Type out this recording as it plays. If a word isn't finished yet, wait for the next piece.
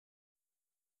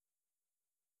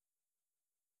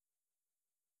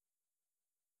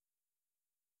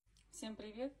Всем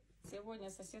привет! Сегодня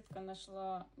соседка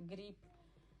нашла гриб,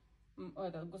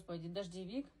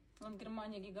 дождевик, в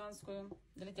Германии гигантскую.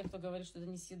 Для тех, кто говорит, что это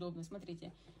несъедобно.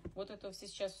 Смотрите, вот это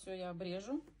сейчас все я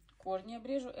обрежу, корни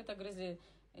обрежу. Это грызли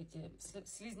эти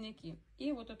слизняки.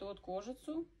 И вот эту вот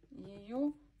кожицу,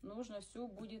 ее нужно всю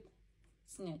будет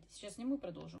снять. Сейчас сниму и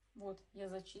продолжу. Вот я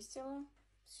зачистила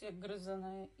все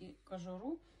грызаное и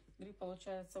кожуру. Гриб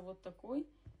получается вот такой.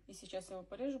 И сейчас я его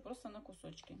порежу просто на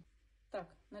кусочки. Так,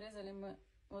 нарезали мы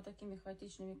вот такими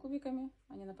хаотичными кубиками.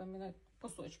 Они напоминают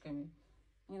кусочками.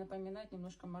 Они напоминают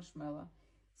немножко маршмеллоу.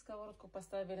 Сковородку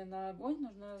поставили на огонь.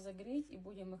 Нужно разогреть и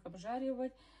будем их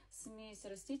обжаривать. Смесь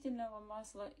растительного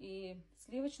масла и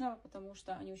сливочного, потому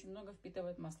что они очень много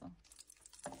впитывают масло.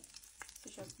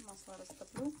 Сейчас масло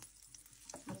растоплю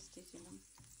растительным.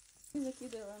 И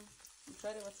закидываем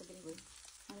обжариваться грибы.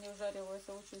 Они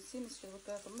ужариваются очень сильно. Сейчас вот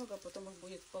так много, а потом их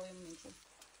будет вполне меньше.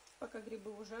 Пока грибы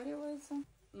ужариваются,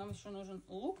 нам еще нужен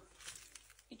лук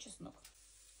и чеснок.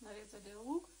 Нарезали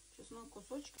лук, чеснок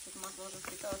кусочек. Тут масло уже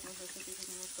впиталось, нужно чуть-чуть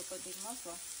немножко подлить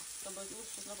масло, чтобы лук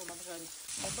с чесноком обжарить.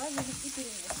 Добавили и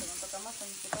перемешиваем, пока масло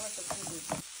не впиталось от грибы.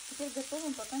 Теперь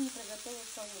готовим, пока не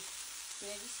приготовился лук.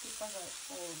 Периодически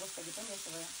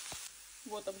помешивая.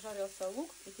 Вот обжарился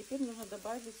лук, и теперь нужно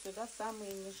добавить сюда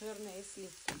самые нежирные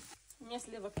сливки. У меня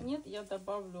сливок нет, я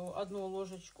добавлю 1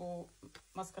 ложечку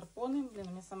маскарпоне. Блин,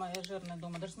 у меня самая жирная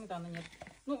дома, даже сметаны нет.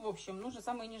 Ну, в общем, нужно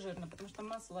самые нежирные, потому что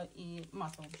масло,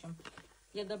 в общем.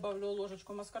 Я добавлю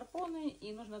ложечку маскарпоне,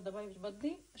 и нужно добавить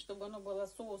воды, чтобы оно было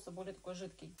соуса более такой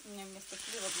жидкий. У меня вместо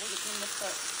сливок будет немножко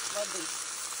воды.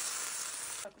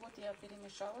 Так вот, я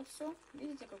перемешала все.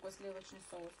 Видите, какой сливочный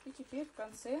соус. И теперь в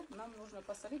конце нам нужно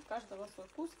посолить, каждого свой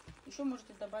вкус. Еще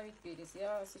можете добавить перец.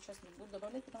 Я сейчас не буду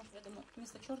добавлять, потому что я думаю,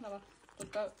 вместо черного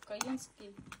только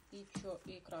кайенский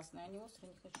и красный. Они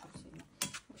острые, не хочу сильно.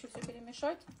 В общем, все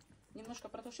перемешать. Немножко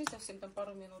протушить совсем там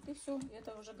пару минут. И все, и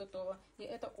это уже готово. И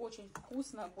это очень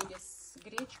вкусно будет с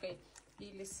гречкой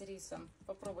или с рисом.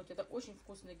 Попробуйте. Это очень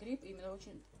вкусный гриб. Именно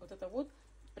очень вот это вот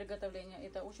приготовление.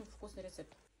 Это очень вкусный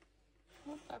рецепт.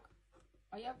 Вот так.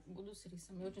 А я буду с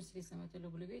рисом. Я очень с рисом это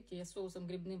люблю. Видите, я соусом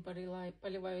грибным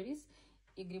поливаю рис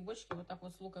и грибочки вот так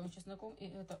вот с луком и чесноком. И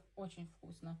это очень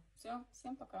вкусно. Все,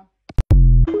 всем пока.